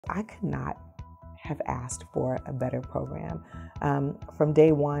I could not have asked for a better program. From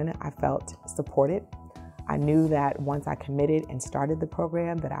day one, I felt supported. I knew that once I committed and started the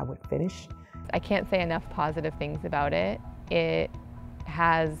program that I would finish. I can't say enough positive things about it. It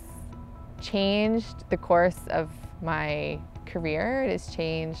has changed the course of my career. It has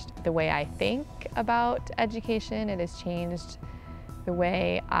changed the way I think about education. It has changed the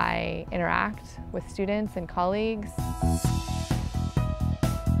way I interact with students and colleagues.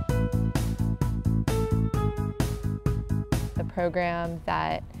 The program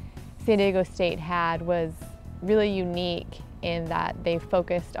that San Diego State had was really unique in that they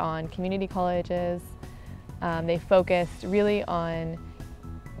focused on community colleges. They focused really on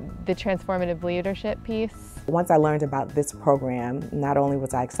the transformative leadership piece. Once I learned about this program, not only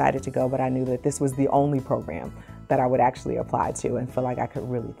was I excited to go, but I knew that this was the only program that I would actually apply to and feel like I could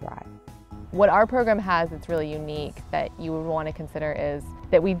really thrive. What our program has that's really unique that you would want to consider is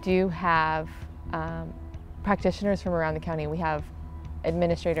that we do have practitioners from around the county. We have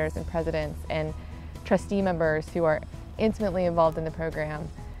administrators and presidents and trustee members who are intimately involved in the program.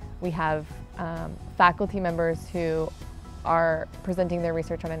 We have faculty members who are presenting their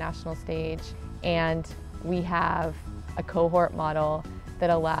research on a national stage, and we have a cohort model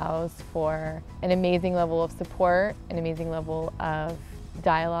that allows for an amazing level of support, an amazing level of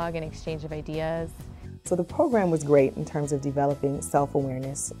dialogue and exchange of ideas. So the program was great in terms of developing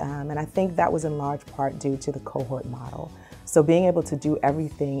self-awareness, and I think that was in large part due to the cohort model. So being able to do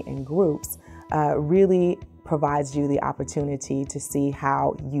everything in groups really provides you the opportunity to see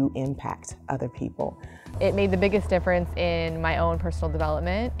how you impact other people. It made the biggest difference in my own personal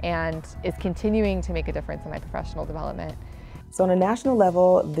development and is continuing to make a difference in my professional development. So on a national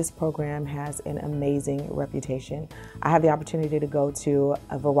level, this program has an amazing reputation. I have the opportunity to go to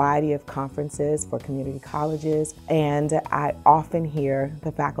a variety of conferences for community colleges, and I often hear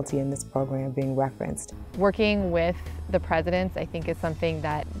the faculty in this program being referenced. Working with the presidents, I think, is something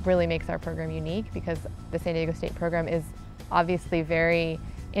that really makes our program unique because the San Diego State program is obviously very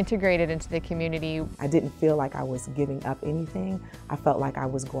integrated into the community. I didn't feel like I was giving up anything. I felt like I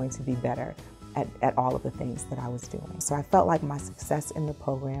was going to be better at all of the things that I was doing. So I felt like my success in the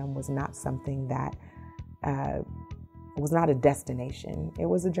program was not something that was not a destination. It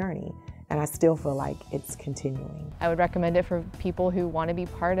was a journey, and I still feel like it's continuing. I would recommend it for people who want to be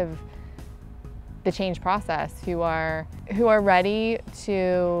part of the change process, who are ready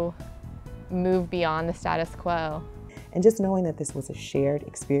to move beyond the status quo. And just knowing that this was a shared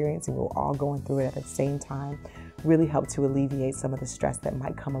experience and we were all going through it at the same time really helped to alleviate some of the stress that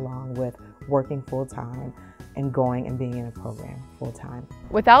might come along with working full-time and going and being in a program full-time.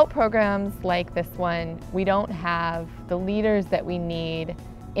 Without programs like this one, we don't have the leaders that we need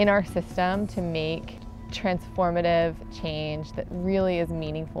in our system to make transformative change that really is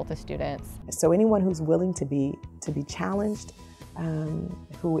meaningful to students. So anyone who's willing to be challenged,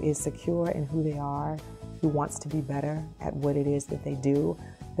 who is secure in who they are, who wants to be better at what it is that they do,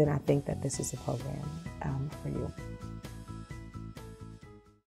 then I think that this is a program for you.